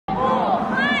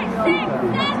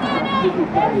You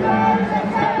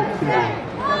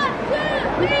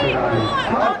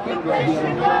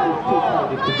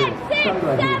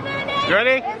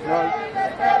ready?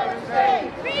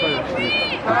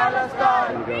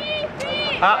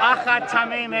 Ahed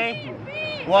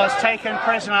Tamimi was taken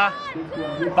prisoner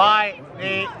by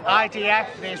the IDF,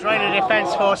 the Israeli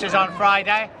Defense Forces, on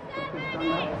Friday.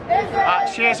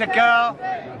 She is a girl.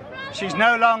 She's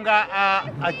no longer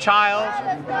a child.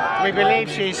 We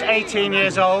believe she's 18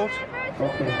 years old.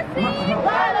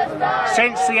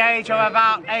 Since the age of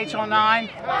about 8 or 9,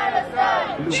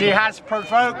 she has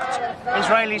provoked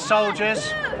Israeli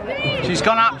soldiers. She's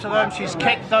gone up to them, she's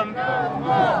kicked them,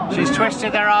 she's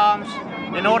twisted their arms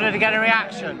in order to get a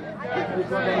reaction.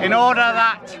 In order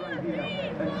that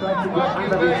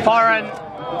foreign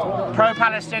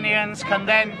pro-Palestinians can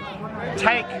then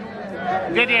take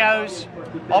videos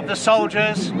of the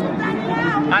soldiers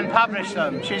and publish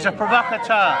them. She's a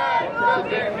provocateur,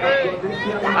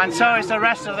 and so is the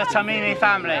rest of the Tamimi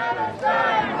family.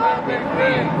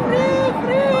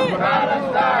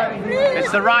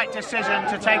 It's the right decision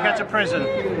to take her to prison.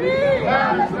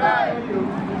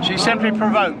 She simply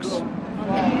provokes.